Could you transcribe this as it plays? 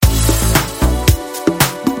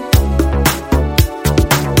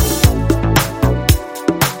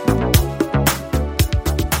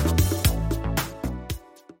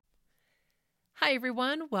Hi,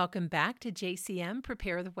 everyone. Welcome back to JCM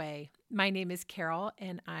Prepare the Way. My name is Carol,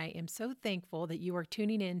 and I am so thankful that you are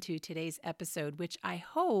tuning in to today's episode, which I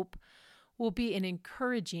hope will be an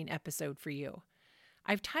encouraging episode for you.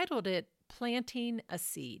 I've titled it Planting a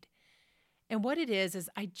Seed. And what it is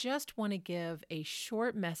I just want to give a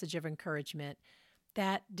short message of encouragement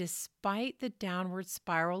that despite the downward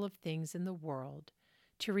spiral of things in the world,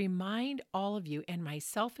 to remind all of you, and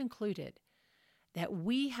myself included, that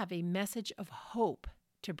we have a message of hope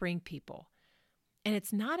to bring people. And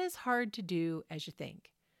it's not as hard to do as you think.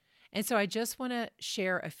 And so I just want to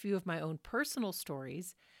share a few of my own personal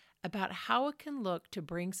stories about how it can look to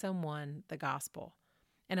bring someone the gospel.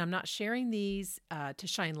 And I'm not sharing these to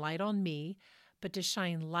shine light on me, but to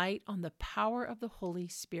shine light on the power of the Holy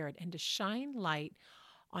Spirit and to shine light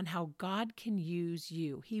on how God can use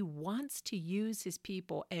you. He wants to use his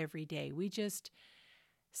people every day.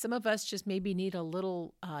 Some of us just maybe need a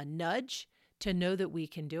little nudge to know that we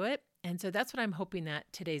can do it. And so that's what I'm hoping that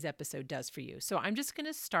today's episode does for you. So I'm just going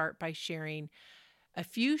to start by sharing a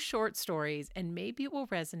few short stories, and maybe it will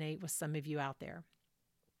resonate with some of you out there.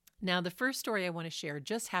 Now, the first story I want to share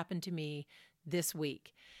just happened to me this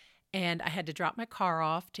week. And I had to drop my car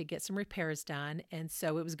off to get some repairs done. And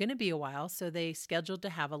so it was going to be a while. So they scheduled to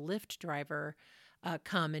have a Lyft driver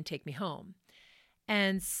come and take me home.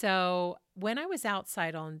 And so when I was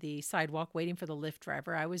outside on the sidewalk waiting for the Lyft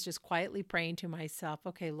driver, I was just quietly praying to myself,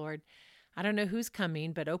 okay, Lord, I don't know who's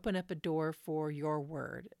coming, but open up a door for your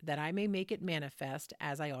word that I may make it manifest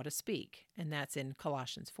as I ought to speak. And that's in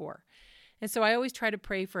Colossians 4. And so I always try to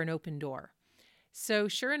pray for an open door. So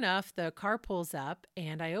sure enough, the car pulls up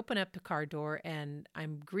and I open up the car door and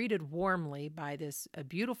I'm greeted warmly by a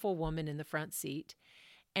beautiful woman in the front seat.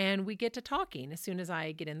 And we get to talking as soon as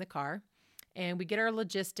I get in the car. And we get our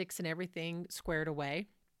logistics and everything squared away.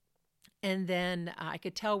 And then I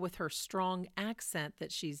could tell with her strong accent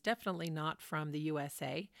that she's definitely not from the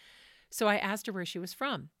USA. So I asked her where she was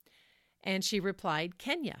from. And she replied,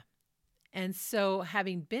 Kenya. And so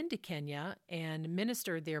having been to Kenya and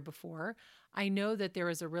ministered there before, I know that there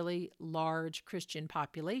is a really large Christian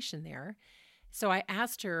population there. So I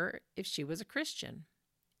asked her if she was a Christian.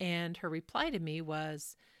 And her reply to me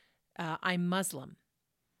was, I'm Muslim.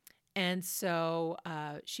 And so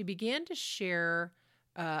she began to share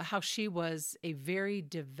how she was a very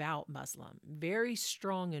devout Muslim, very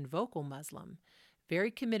strong and vocal Muslim, very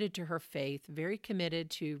committed to her faith, very committed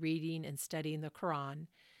to reading and studying the Quran.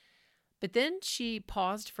 But then she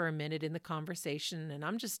paused for a minute in the conversation, and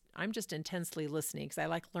I'm just intensely listening because I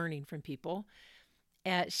like learning from people.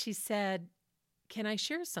 She said, "Can I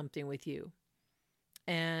share something with you?"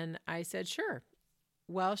 And I said, "Sure."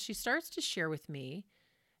 Well, she starts to share with me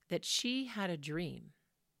that she had a dream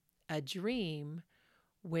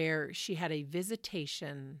where she had a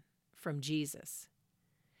visitation from Jesus.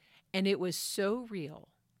 And it was so real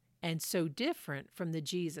and so different from the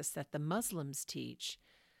Jesus that the Muslims teach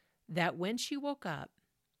that when she woke up,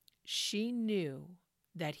 she knew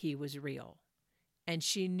that he was real. And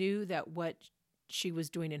she knew that what she was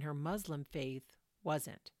doing in her Muslim faith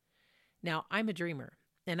wasn't. Now, I'm a dreamer.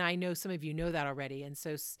 And I know some of you know that already. And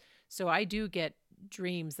so I do get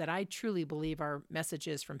dreams that I truly believe are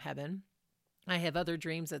messages from heaven. I have other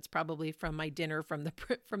dreams that's probably from my dinner from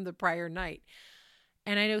the prior night.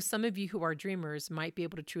 And I know some of you who are dreamers might be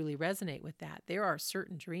able to truly resonate with that. There are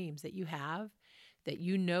certain dreams that you have that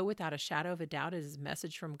you know without a shadow of a doubt is a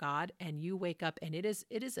message from God, and you wake up and it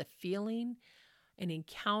is a feeling, an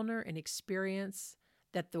encounter, an experience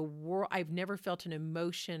that the world, I've never felt an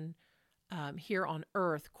emotion here on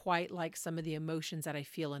earth quite like some of the emotions that I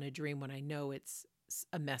feel in a dream when I know it's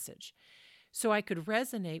a message. So I could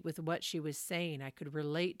resonate with what she was saying. I could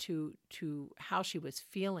relate to how she was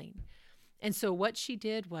feeling. And so what she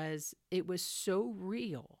did was, it was so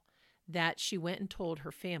real that she went and told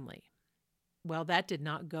her family. Well, that did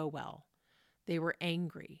not go well. They were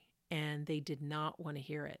angry and they did not want to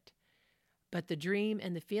hear it. But the dream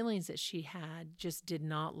and the feelings that she had just did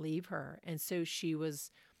not leave her. And so she was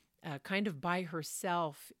kind of by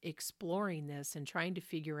herself exploring this and trying to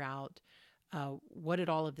figure out what did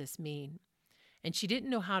all of this mean. And she didn't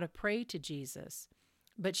know how to pray to Jesus,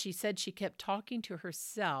 but she said she kept talking to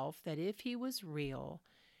herself that if he was real,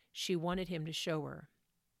 she wanted him to show her.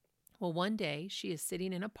 Well, one day she is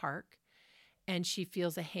sitting in a park and she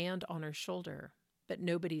feels a hand on her shoulder, but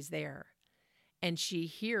nobody's there. And she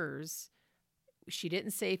hears, she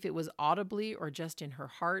didn't say if it was audibly or just in her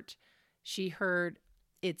heart, she heard,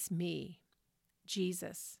 "It's me,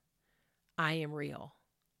 Jesus. I am real."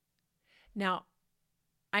 Now,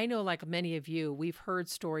 I know like many of you, we've heard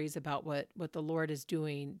stories about what the Lord is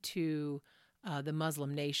doing to the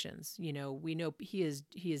Muslim nations. We know he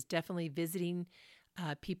is definitely visiting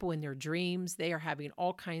people in their dreams. They are having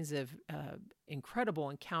all kinds of incredible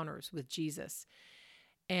encounters with Jesus.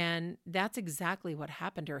 And that's exactly what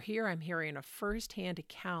happened to her. Here I'm hearing a firsthand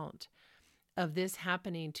account of this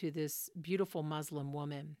happening to this beautiful Muslim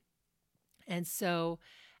woman. And so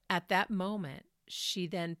at that moment, she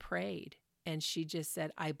then prayed and she just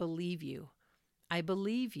said, I believe you. I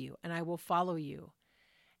believe you and I will follow you.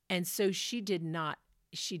 And so she did not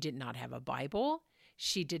have a Bible.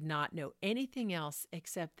 She did not know anything else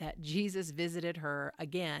except that Jesus visited her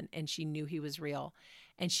again and she knew he was real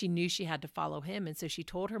and she knew she had to follow him. And so she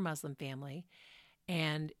told her Muslim family,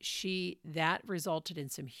 and that resulted in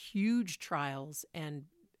some huge trials and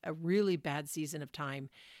a really bad season of time,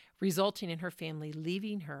 resulting in her family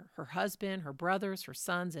leaving her husband, her brothers, her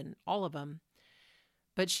sons, and all of them.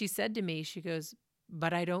 But she said to me, she goes,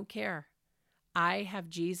 but I don't care. I have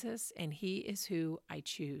Jesus and he is who I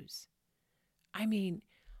choose. I mean,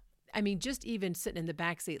 just even sitting in the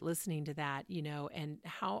backseat listening to that, and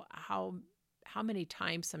how many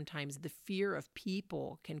times sometimes the fear of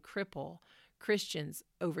people can cripple Christians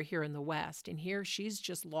over here in the West. And here she's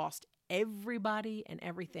just lost everybody and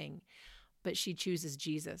everything, but she chooses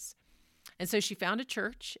Jesus. And so she found a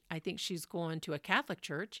church. I think she's going to a Catholic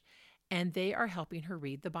church, and they are helping her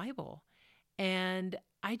read the Bible. And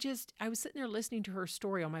I was sitting there listening to her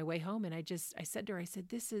story on my way home, and I said to her, I said,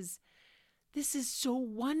 this is so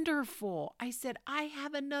wonderful. I said, I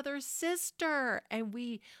have another sister. And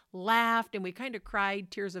we laughed and we kind of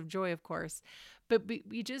cried, tears of joy, of course. But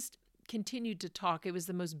we just continued to talk. It was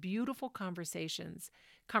the most beautiful conversation.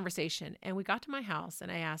 And we got to my house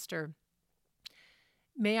and I asked her,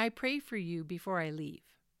 may I pray for you before I leave?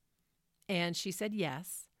 And she said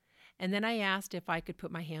yes. And then I asked if I could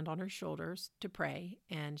put my hand on her shoulders to pray.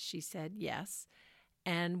 And she said yes.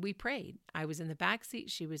 And we prayed. I was in the back seat.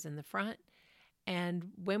 She was in the front. And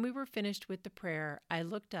when we were finished with the prayer, I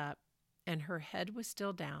looked up and her head was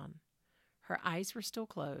still down. Her eyes were still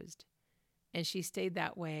closed. And she stayed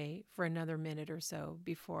that way for another minute or so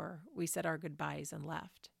before we said our goodbyes and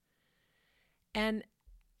left. And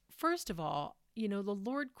first of all, the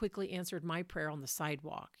Lord quickly answered my prayer on the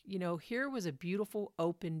sidewalk. Here was a beautiful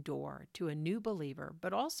open door to a new believer,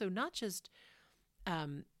 but also not just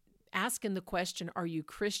asking the question, are you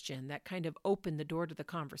Christian? That kind of opened the door to the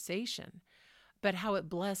conversation, but how it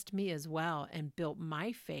blessed me as well and built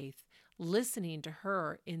my faith, listening to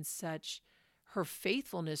her in such her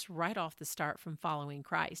faithfulness right off the start from following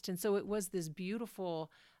Christ. And so it was this beautiful,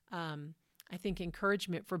 I think,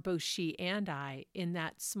 encouragement for both she and I in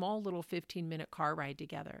that small little 15-minute car ride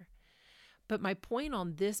together. But my point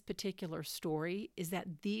on this particular story is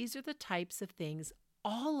that these are the types of things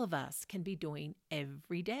all of us can be doing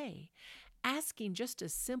every day. Asking just a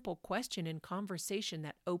simple question in conversation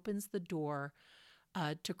that opens the door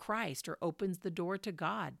to Christ or opens the door to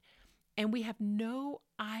God. And we have no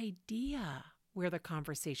idea where the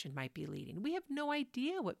conversation might be leading. We have no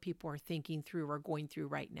idea what people are thinking through or going through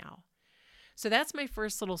right now. So that's my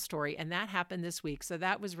first little story, and that happened this week. So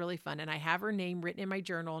that was really fun. And I have her name written in my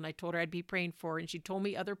journal, and I told her I'd be praying for her, and she told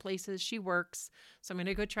me other places she works. So I'm going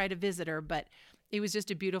to go try to visit her, but it was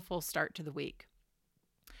just a beautiful start to the week.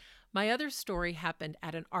 My other story happened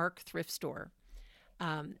at an ARC thrift store.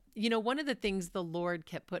 One of the things the Lord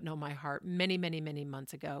kept putting on my heart many, many, many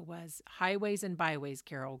months ago was highways and byways,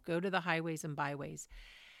 Carol. Go to the highways and byways.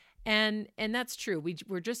 And that's true.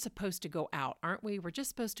 We're just supposed to go out, aren't we? We're just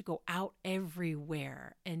supposed to go out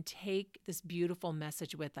everywhere and take this beautiful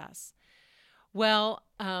message with us. Well,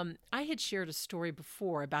 I had shared a story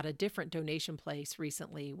before about a different donation place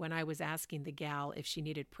recently when I was asking the gal if she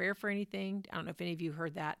needed prayer for anything. I don't know if any of you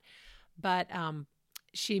heard that, but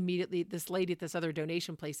this lady at this other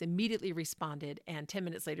donation place immediately responded, and 10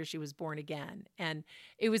 minutes later she was born again. And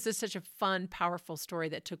it was just such a fun, powerful story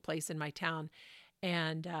that took place in my town.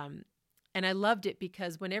 And I loved it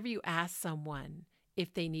because whenever you ask someone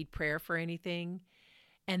if they need prayer for anything,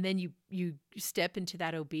 and then you step into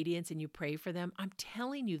that obedience and you pray for them, I'm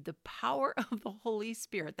telling you, the power of the Holy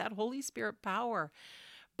Spirit, that Holy Spirit power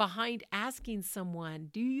behind asking someone,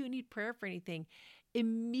 do you need prayer for anything,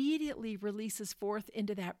 immediately releases forth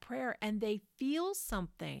into that prayer, and they feel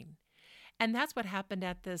something. And that's what happened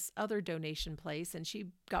at this other donation place. And she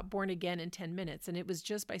got born again in 10 minutes. And it was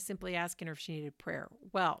just by simply asking her if she needed prayer.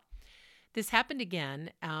 Well, this happened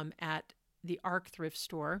again at the ARC thrift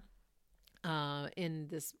store, in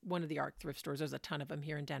one of the ARC thrift stores. There's a ton of them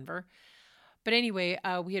here in Denver. But anyway,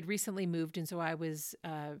 we had recently moved. And so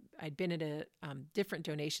I'd been at different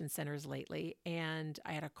donation centers lately. And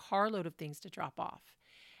I had a carload of things to drop off.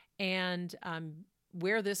 And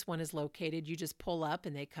where this one is located, you just pull up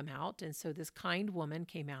and they come out. And so this kind woman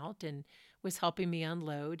came out and was helping me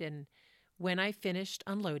unload. And when I finished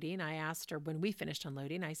unloading, I asked her, when we finished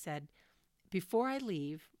unloading, I said, before I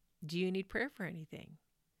leave, do you need prayer for anything?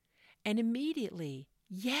 And immediately,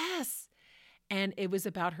 yes. And it was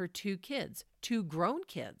about her two kids, two grown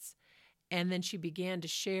kids. And then she began to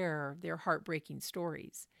share their heartbreaking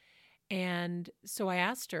stories. And so I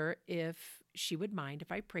asked her if she would mind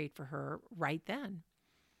if I prayed for her right then.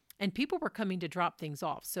 And people were coming to drop things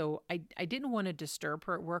off. So I didn't want to disturb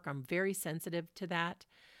her at work. I'm very sensitive to that.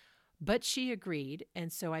 But she agreed.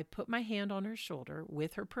 And so I put my hand on her shoulder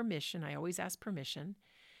with her permission. I always ask permission.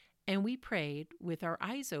 And we prayed with our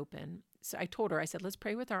eyes open. So I told her, I said, let's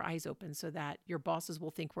pray with our eyes open so that your bosses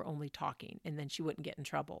will think we're only talking and then she wouldn't get in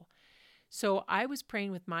trouble. So I was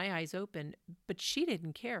praying with my eyes open, but she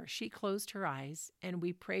didn't care. She closed her eyes and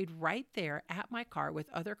we prayed right there at my car with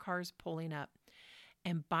other cars pulling up.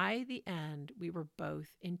 And by the end, we were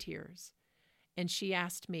both in tears. And she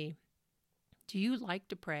asked me, do you like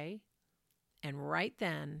to pray? And right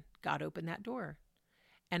then, God opened that door.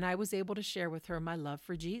 And I was able to share with her my love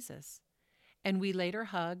for Jesus. And we later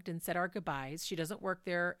hugged and said our goodbyes. She doesn't work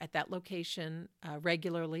there at that location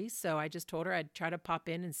regularly, so I just told her I'd try to pop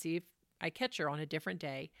in and see if I catch her on a different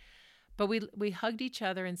day. But we hugged each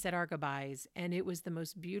other and said our goodbyes, and it was the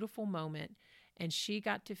most beautiful moment, and she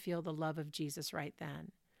got to feel the love of Jesus right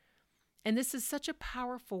then. And this is such a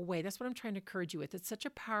powerful way. That's what I'm trying to encourage you with. It's such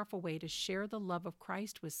a powerful way to share the love of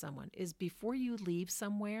Christ with someone, is before you leave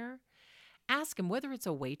somewhere, ask them, whether it's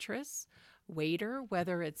a waitress, waiter,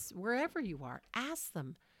 whether it's wherever you are, ask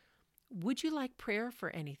them, would you like prayer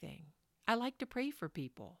for anything? I like to pray for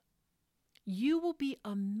people. You will be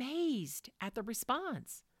amazed at the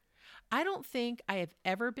response. I don't think I have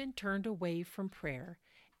ever been turned away from prayer,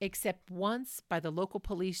 except once by the local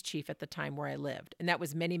police chief at the time where I lived. And that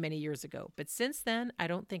was many, many years ago. But since then, I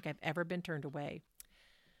don't think I've ever been turned away.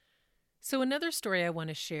 So another story I want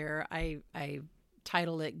to share, I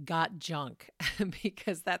title it Got Junk,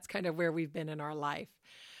 because that's kind of where we've been in our life.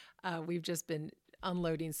 We've just been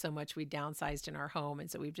unloading so much. We downsized in our home, and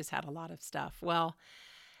so we've just had a lot of stuff. Well,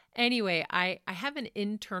 anyway, I have an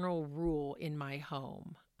internal rule in my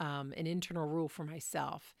home, an internal rule for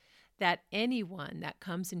myself, that anyone that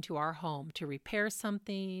comes into our home to repair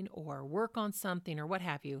something or work on something or what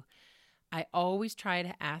have you, I always try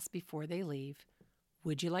to ask before they leave,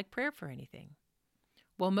 would you like prayer for anything?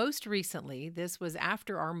 Well, most recently, this was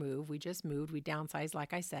after our move. We just moved. We downsized,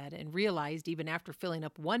 like I said, and realized even after filling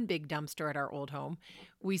up one big dumpster at our old home,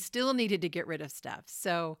 we still needed to get rid of stuff.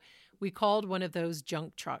 So we called one of those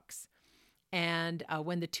junk trucks. And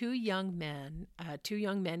when the two young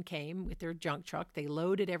men came with their junk truck, they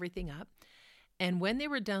loaded everything up. And when they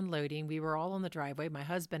were done loading, we were all on the driveway, my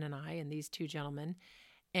husband and I and these two gentlemen,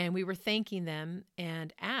 and we were thanking them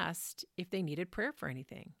and asked if they needed prayer for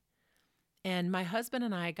anything. And my husband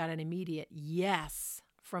and I got an immediate yes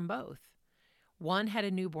from both. One had a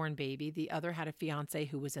newborn baby. The other had a fiance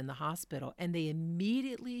who was in the hospital. And they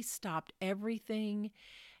immediately stopped everything.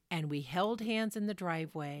 And we held hands in the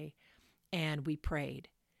driveway and we prayed.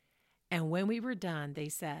 And when we were done, they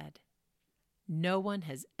said, no one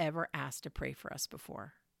has ever asked to pray for us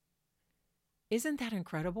before. Isn't that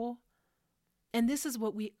incredible? And this is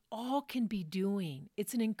what we all can be doing.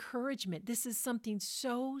 It's an encouragement. This is something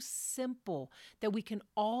so simple that we can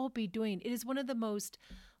all be doing. It is one of the most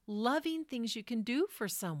loving things you can do for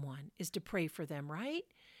someone is to pray for them, right?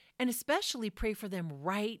 And especially pray for them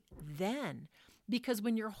right then. Because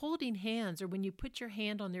when you're holding hands or when you put your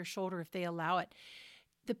hand on their shoulder, if they allow it,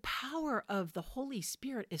 the power of the Holy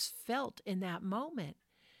Spirit is felt in that moment.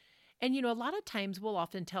 And, a lot of times we'll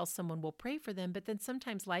often tell someone we'll pray for them, but then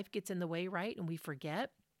sometimes life gets in the way, right? And we forget.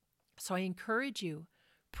 So I encourage you,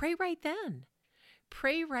 pray right then.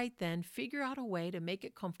 Pray right then. Figure out a way to make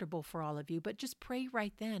it comfortable for all of you, but just pray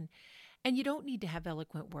right then. And you don't need to have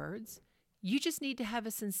eloquent words. You just need to have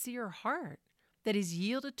a sincere heart that is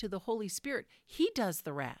yielded to the Holy Spirit. He does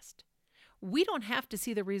the rest. We don't have to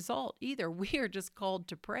see the result either. We are just called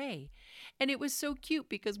to pray. And it was so cute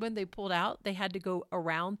because when they pulled out, they had to go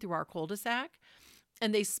around through our cul-de-sac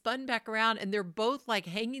and they spun back around and they're both like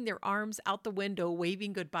hanging their arms out the window,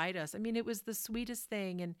 waving goodbye to us. I mean, it was the sweetest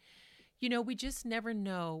thing. And, we just never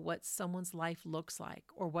know what someone's life looks like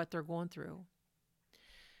or what they're going through.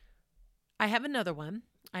 I have another one.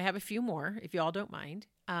 I have a few more, if you all don't mind.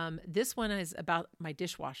 This one is about my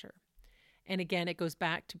dishwasher. And again, it goes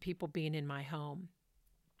back to people being in my home.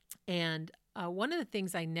 And one of the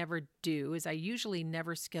things I never do is I usually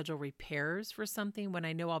never schedule repairs for something when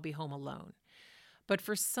I know I'll be home alone. But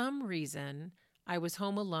for some reason, I was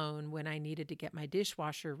home alone when I needed to get my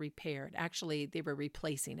dishwasher repaired. Actually, they were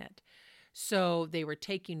replacing it. So they were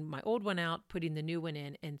taking my old one out, putting the new one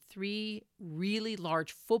in, and three really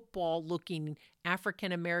large football looking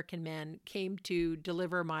African American men came to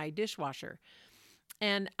deliver my dishwasher.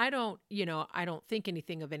 And I don't think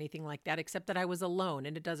anything of anything like that, except that I was alone,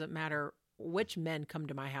 and it doesn't matter which men come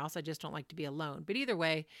to my house. I just don't like to be alone. But either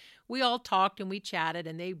way, we all talked and we chatted,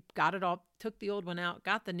 and they got it all, took the old one out,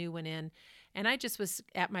 got the new one in. And I just was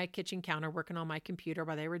at my kitchen counter working on my computer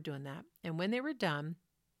while they were doing that. And when they were done,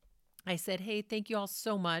 I said, "Hey, thank you all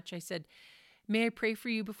so much." I said, "May I pray for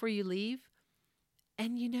you before you leave?"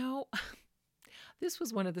 And this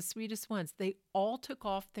was one of the sweetest ones. They all took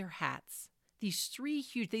off their hats. These three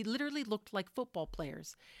huge, they literally looked like football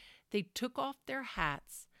players. They took off their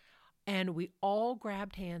hats and we all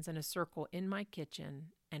grabbed hands in a circle in my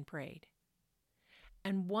kitchen and prayed.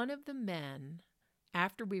 And one of the men,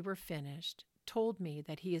 after we were finished, told me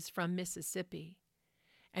that he is from Mississippi.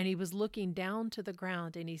 And he was looking down to the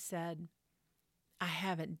ground and he said, "I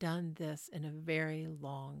haven't done this in a very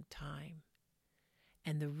long time."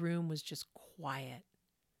 And the room was just quiet.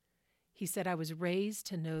 He said, "I was raised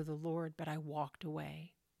to know the Lord, but I walked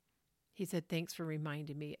away." He said, "Thanks for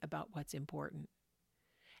reminding me about what's important."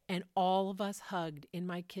 And all of us hugged in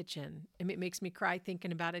my kitchen. I mean, it makes me cry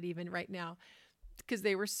thinking about it even right now because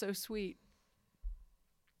they were so sweet.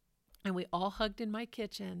 And we all hugged in my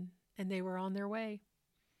kitchen and they were on their way.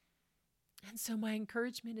 And so my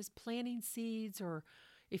encouragement is planting seeds, or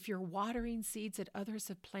if you're watering seeds that others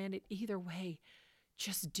have planted, either way,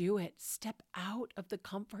 just do it. Step out of the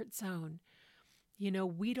comfort zone.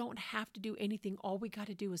 We don't have to do anything. All we got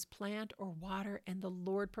to do is plant or water, and the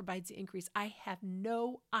Lord provides the increase. I have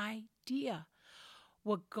no idea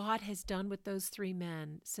what God has done with those three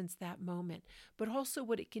men since that moment, but also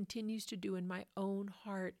what it continues to do in my own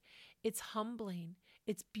heart. It's humbling.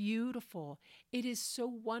 It's beautiful. It is so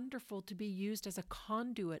wonderful to be used as a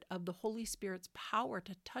conduit of the Holy Spirit's power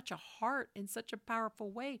to touch a heart in such a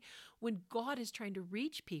powerful way when God is trying to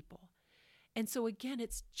reach people. And so again,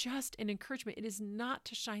 it's just an encouragement. It is not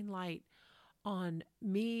to shine light on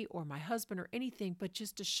me or my husband or anything, but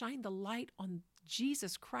just to shine the light on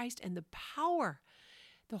Jesus Christ and the power,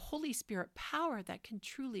 the Holy Spirit power that can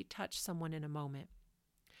truly touch someone in a moment.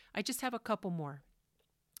 I just have a couple more.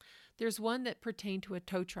 There's one that pertained to a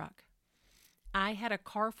tow truck. I had a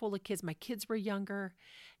car full of kids. My kids were younger,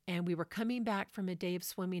 and we were coming back from a day of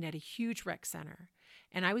swimming at a huge rec center.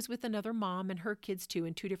 And I was with another mom and her kids too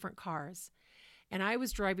in two different cars. And I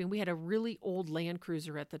was driving. We had a really old Land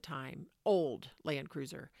Cruiser at the time, old Land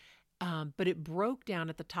Cruiser, but it broke down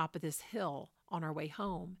at the top of this hill on our way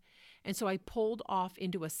home. And so I pulled off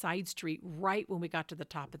into a side street right when we got to the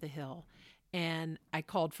top of the hill, and I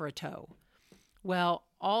called for a tow. Well,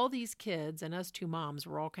 all these kids and us two moms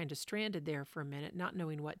were all kind of stranded there for a minute, not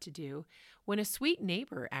knowing what to do, when a sweet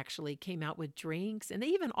neighbor actually came out with drinks, and they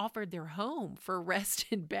even offered their home for rest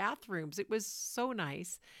in bathrooms. It was so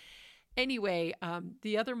nice. Anyway,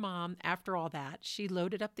 the other mom, after all that, she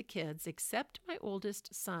loaded up the kids, except my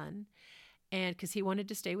oldest son, and because he wanted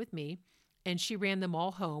to stay with me, and she ran them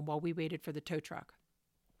all home while we waited for the tow truck.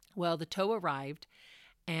 Well, the tow arrived,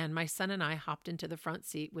 and my son and I hopped into the front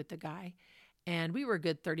seat with the guy, and we were a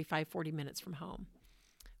good 35, 40 minutes from home.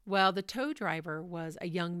 Well, the tow driver was a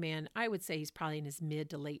young man. I would say he's probably in his mid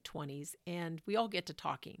to late 20s, and we all get to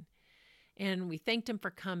talking. And we thanked him for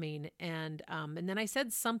coming, and then I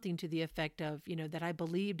said something to the effect of, that I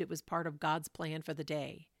believed it was part of God's plan for the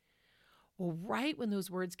day. Well, right when those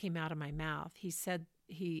words came out of my mouth,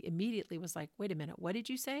 he immediately was like, "Wait a minute, what did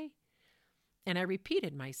you say?" And I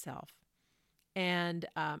repeated myself. And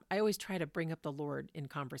I always try to bring up the Lord in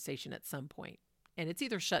conversation at some point. And it's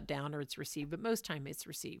either shut down or it's received, but most time it's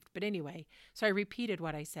received. But anyway, so I repeated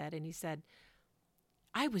what I said, and he said,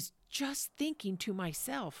 "I was just thinking to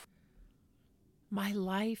myself, my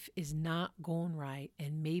life is not going right,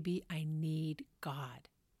 and maybe I need God."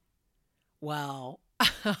 Well,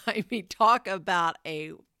 I mean, talk about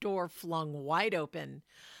a door flung wide open.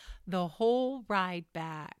 The whole ride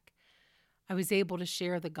back, I was able to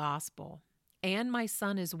share the gospel, and my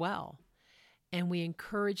son as well. And we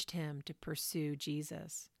encouraged him to pursue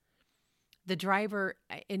Jesus. The driver,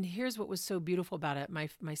 and here's what was so beautiful about it.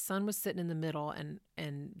 My son was sitting in the middle, and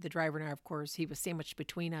the driver and I, of course, he was sandwiched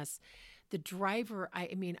between us. The driver,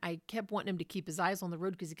 I kept wanting him to keep his eyes on the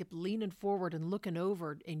road because he kept leaning forward and looking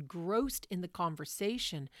over, engrossed in the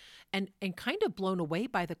conversation, and kind of blown away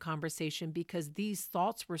by the conversation because these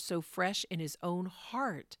thoughts were so fresh in his own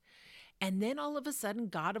heart. And then all of a sudden,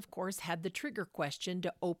 God, of course, had the trigger question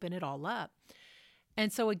to open it all up.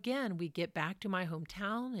 And so again, we get back to my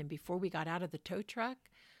hometown, and before we got out of the tow truck,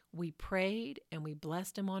 we prayed and we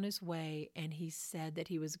blessed him on his way, and he said that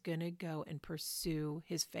he was going to go and pursue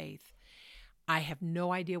his faith. I have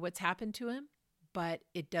no idea what's happened to him, but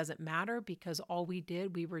it doesn't matter because all we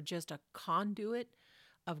did, we were just a conduit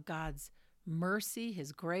of God's mercy,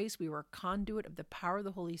 his grace. We were a conduit of the power of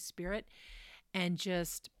the Holy Spirit and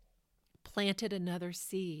just planted another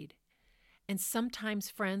seed. And sometimes,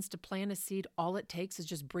 friends, to plant a seed, all it takes is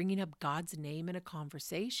just bringing up God's name in a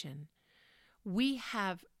conversation. We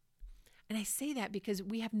have, and I say that because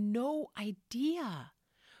we have no idea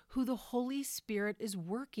who the Holy Spirit is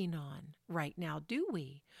working on right now, do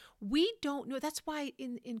we? We don't know. That's why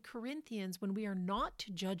in Corinthians, when we are not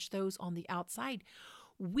to judge those on the outside,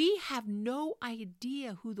 we have no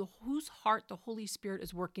idea whose heart the Holy Spirit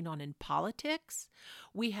is working on in politics.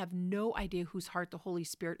 We have no idea whose heart the Holy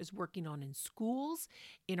Spirit is working on in schools,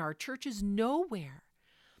 in our churches, nowhere.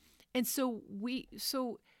 And so we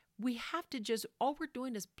have to just, all we're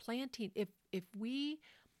doing is planting. If we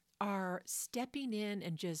are stepping in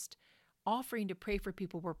and just offering to pray for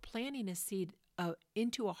people, we're planting a seed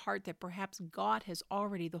into a heart that perhaps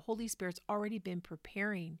the Holy Spirit's already been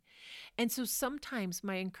preparing. And so sometimes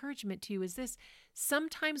my encouragement to you is this: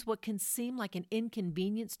 sometimes what can seem like an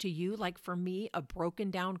inconvenience to you, like for me, a broken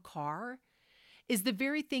down car, is the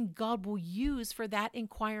very thing God will use for that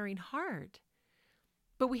inquiring heart.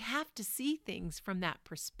 But we have to see things from that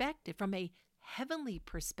perspective, from a heavenly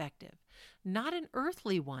perspective, not an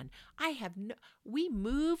earthly one. We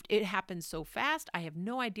moved, it happened so fast. I have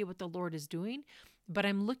no idea what the Lord is doing, but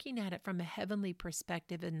I'm looking at it from a heavenly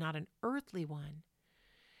perspective and not an earthly one.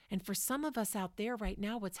 And for some of us out there right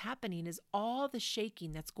now, what's happening is all the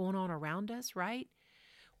shaking that's going on around us, right?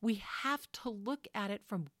 We have to look at it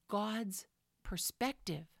from God's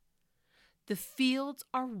perspective. The fields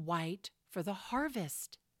are white for the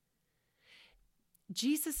harvest.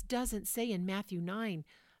 Jesus doesn't say in Matthew 9,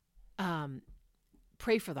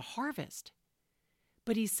 pray for the harvest,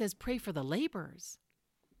 but he says pray for the laborers.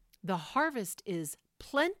 The harvest is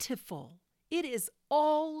plentiful. It is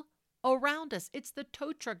all around us. It's the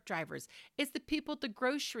tow truck drivers. It's the people at the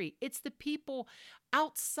grocery. It's the people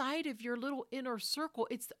outside of your little inner circle.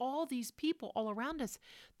 It's all these people all around us.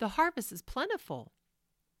 The harvest is plentiful,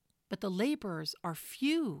 but the laborers are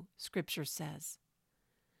few, Scripture says.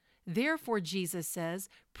 Therefore, Jesus says,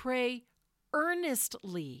 pray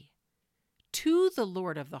earnestly to the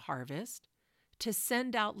Lord of the harvest to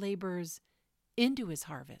send out laborers into his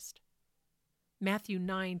harvest. Matthew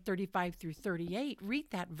 9:35 through 38,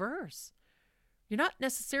 read that verse. You're not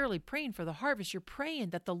necessarily praying for the harvest. You're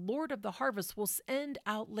praying that the Lord of the harvest will send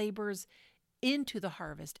out laborers into the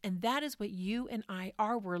harvest. And that is what you and I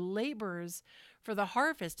are. We're laborers for the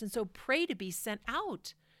harvest. And so pray to be sent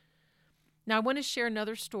out. Now, I want to share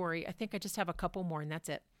another story. I think I just have a couple more, and that's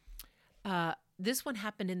it. This one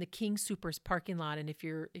happened in the King Soopers parking lot, and if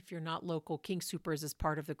you're not local, King Soopers is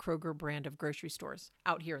part of the Kroger brand of grocery stores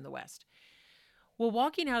out here in the West. Well,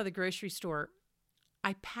 walking out of the grocery store,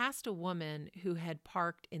 I passed a woman who had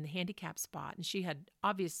parked in the handicap spot, and she had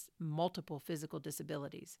obvious multiple physical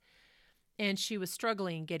disabilities, and she was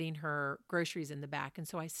struggling getting her groceries in the back. And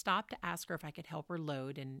so I stopped to ask her if I could help her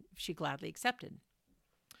load, and she gladly accepted.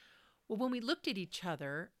 Well, when we looked at each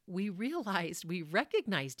other, we realized we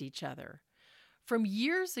recognized each other from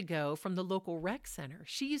years ago from the local rec center.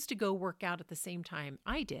 She used to go work out at the same time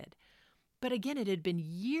I did. But again, it had been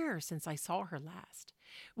years since I saw her last.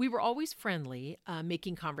 We were always friendly,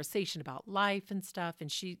 making conversation about life and stuff,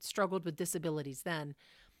 and she struggled with disabilities then.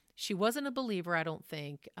 She wasn't a believer, I don't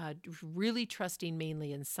think, really trusting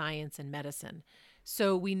mainly in science and medicine.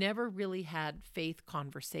 So we never really had faith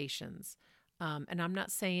conversations. And I'm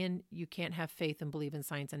not saying you can't have faith and believe in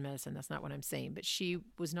science and medicine. That's not what I'm saying. But she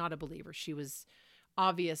was not a believer. She was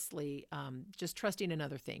obviously just trusting in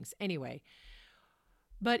other things. Anyway,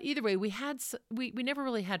 but either way, we never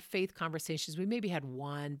really had faith conversations. We maybe had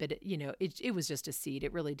one, but it was just a seed.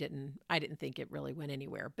 It really didn't. I didn't think it really went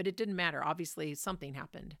anywhere. But it didn't matter. Obviously, something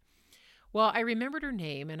happened. Well, I remembered her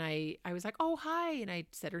name, and I was like, "Oh, hi," and I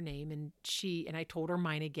said her name, and I told her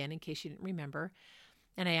mine again in case she didn't remember.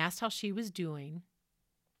 And I asked how she was doing.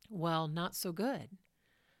 Well, not so good.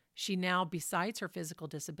 She now, besides her physical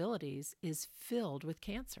disabilities, is filled with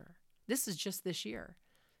cancer. This is just this year.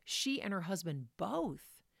 She and her husband both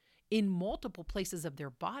in multiple places of their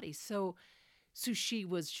body. So she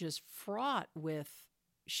was just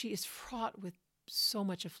she is fraught with so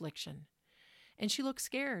much affliction. And she looked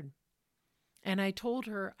scared. And I told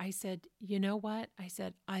her, I said, you know what? I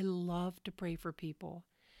said, I love to pray for people.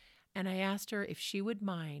 And I asked her if she would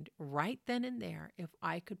mind right then and there if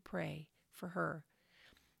I could pray for her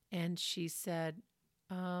And she said,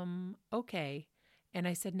 okay. And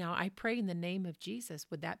I said, now I pray in the name of Jesus.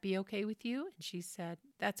 Would that be okay with you? And she said,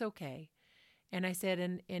 that's okay. And I said,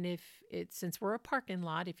 and if it's, since we're a parking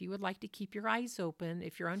lot, if you would like to keep your eyes open,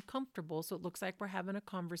 if you're uncomfortable, so it looks like we're having a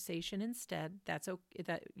conversation instead, that's okay,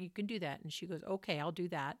 that you can do that. And she goes, okay, I'll do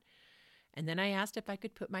that. And then I asked if I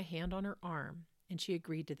could put my hand on her arm, and she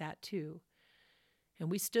agreed to that too. And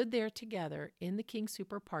we stood there together in the King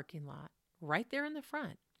Super parking lot, right there in the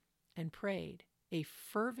front, and prayed a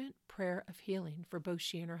fervent prayer of healing for both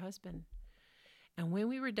she and her husband. And when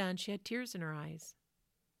we were done, she had tears in her eyes.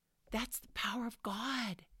 That's the power of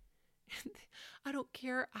God. I don't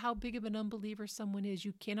care how big of an unbeliever someone is,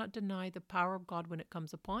 you cannot deny the power of God when it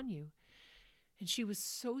comes upon you. And she was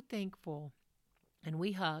so thankful. And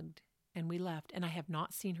we hugged and we left. And I have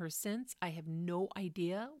not seen her since. I have no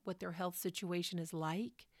idea what their health situation is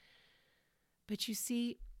like. But you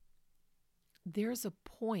see, there's a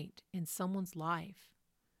point in someone's life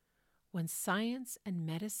when science and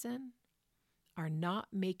medicine are not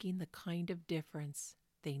making the kind of difference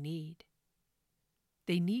they need.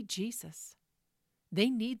 They need Jesus.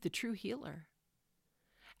 They need the true healer.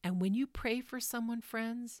 And when you pray for someone,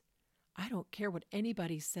 friends, I don't care what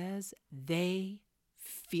anybody says, they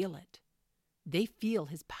feel it. They feel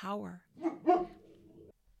his power.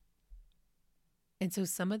 And so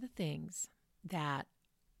some of the things that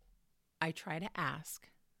I try to ask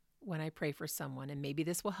when I pray for someone, and maybe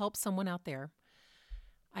this will help someone out there,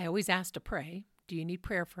 I always ask to pray. Do you need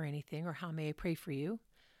prayer for anything, or how may I pray for you?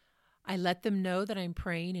 I let them know that I'm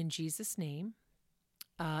praying in Jesus' name.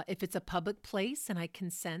 If it's a public place and I can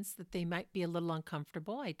sense that they might be a little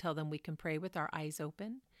uncomfortable, I tell them we can pray with our eyes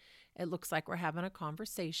open. It looks like we're having a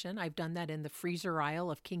conversation. I've done that in the freezer aisle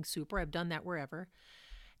of King Super. I've done that wherever.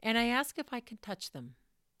 And I ask if I can touch them.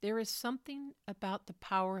 There is something about the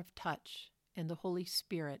power of touch and the Holy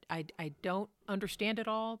Spirit. I don't understand it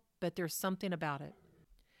all, but there's something about it.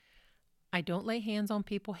 I don't lay hands on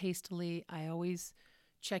people hastily. I always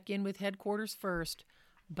check in with headquarters first.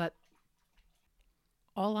 But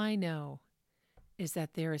all I know is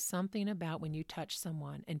that there is something about when you touch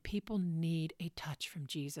someone, and people need a touch from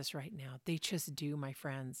Jesus right now. They just do, my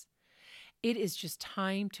friends. It is just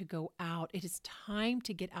time to go out. It is time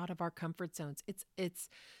to get out of our comfort zones. It's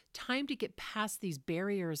time to get past these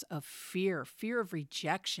barriers of fear of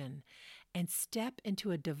rejection, and step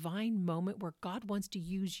into a divine moment where God wants to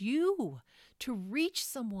use you to reach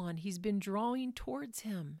someone he's been drawing towards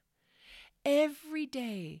him. Every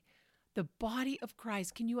day, the body of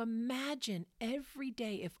Christ, can you imagine every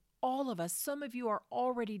day if all of us, some of you are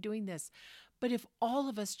already doing this, but if all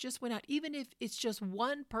of us just went out, even if it's just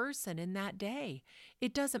one person in that day,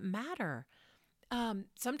 it doesn't matter.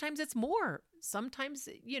 Sometimes it's more. Sometimes,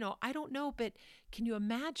 I don't know, but can you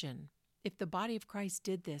imagine if the body of Christ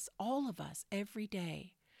did this, all of us, every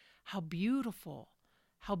day? How beautiful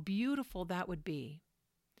that would be.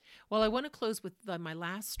 Well, I want to close with my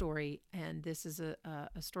last story, and this is a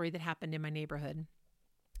story that happened in my neighborhood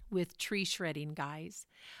with tree shredding guys.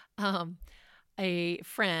 A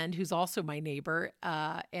friend who's also my neighbor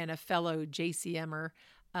and a fellow JCMer,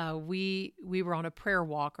 we were on a prayer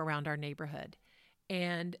walk around our neighborhood,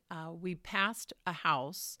 and we passed a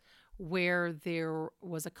house where there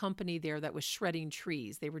was a company there that was shredding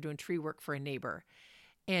trees. They were doing tree work for a neighbor,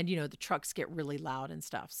 and the trucks get really loud and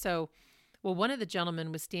stuff. So, well, one of the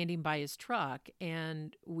gentlemen was standing by his truck,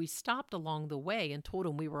 and we stopped along the way and told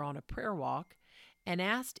him we were on a prayer walk and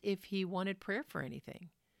asked if he wanted prayer for anything.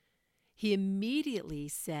 He immediately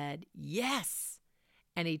said yes,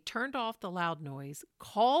 and he turned off the loud noise,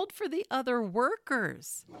 called for the other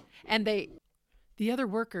workers, and the other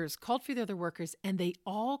workers called for the other workers, and they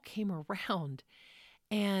all came around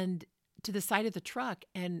and to the side of the truck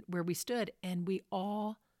and where we stood, and we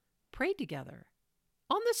all prayed together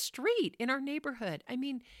on the street in our neighborhood. I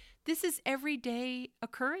mean, this is everyday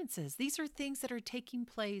occurrences. These are things that are taking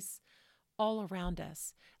place all around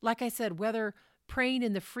us. Like I said, whether praying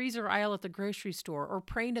in the freezer aisle at the grocery store or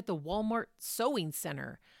praying at the Walmart sewing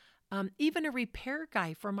center, even a repair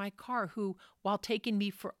guy for my car who, while taking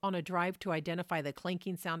me on a drive to identify the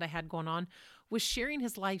clanking sound I had going on, was sharing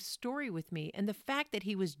his life story with me. And the fact that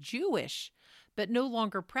he was Jewish, but no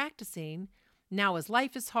longer practicing, now his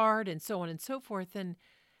life is hard and so on and so forth. And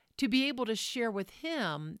to be able to share with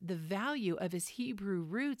him the value of his Hebrew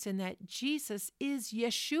roots and that Jesus is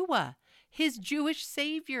Yeshua, his Jewish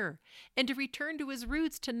Savior, and to return to his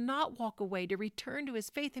roots, to not walk away, to return to his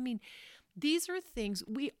faith. I mean, these are things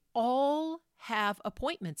we all have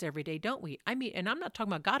appointments every day, don't we? I mean, and I'm not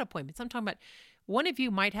talking about God appointments. I'm talking about one of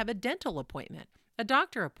you might have a dental appointment. a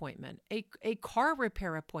doctor appointment, a car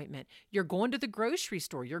repair appointment. You're going to the grocery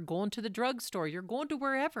store. You're going to the drugstore. You're going to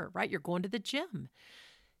wherever, right? You're going to the gym.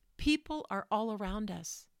 People are all around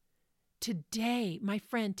us. Today, my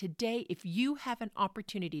friend, if you have an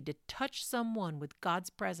opportunity to touch someone with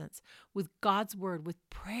God's presence, with God's word, with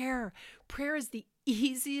prayer, prayer is the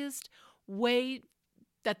easiest way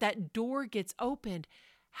that door gets opened.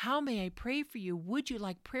 How may I pray for you? Would you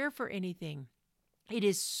like prayer for anything? It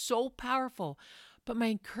is so powerful. But my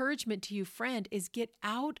encouragement to you, friend, is get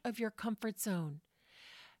out of your comfort zone.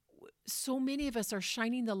 So many of us are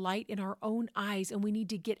shining the light in our own eyes, and we need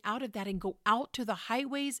to get out of that and go out to the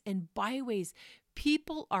highways and byways.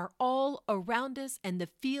 People are all around us, and the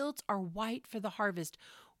fields are white for the harvest.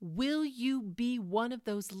 Will you be one of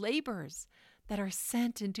those laborers that are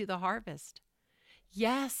sent into the harvest?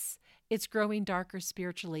 Yes, it's growing darker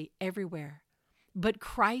spiritually everywhere, but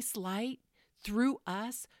Christ's light through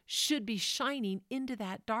us should be shining into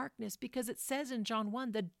that darkness, because it says in John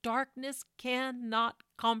 1, the darkness cannot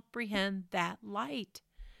comprehend that light.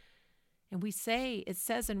 And it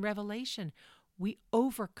says in Revelation, we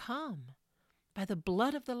overcome by the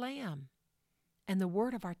blood of the Lamb and the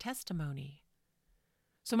word of our testimony.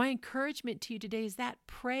 So my encouragement to you today is that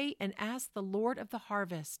pray and ask the Lord of the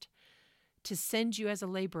harvest to send you as a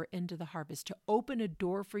laborer into the harvest, to open a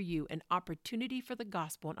door for you, an opportunity for the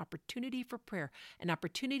gospel, an opportunity for prayer, an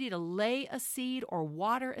opportunity to lay a seed or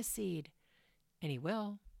water a seed. And He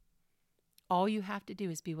will. All you have to do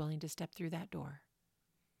is be willing to step through that door.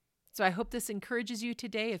 So I hope this encourages you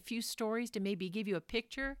today, a few stories to maybe give you a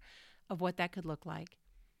picture of what that could look like.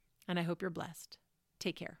 And I hope you're blessed.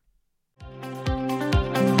 Take care.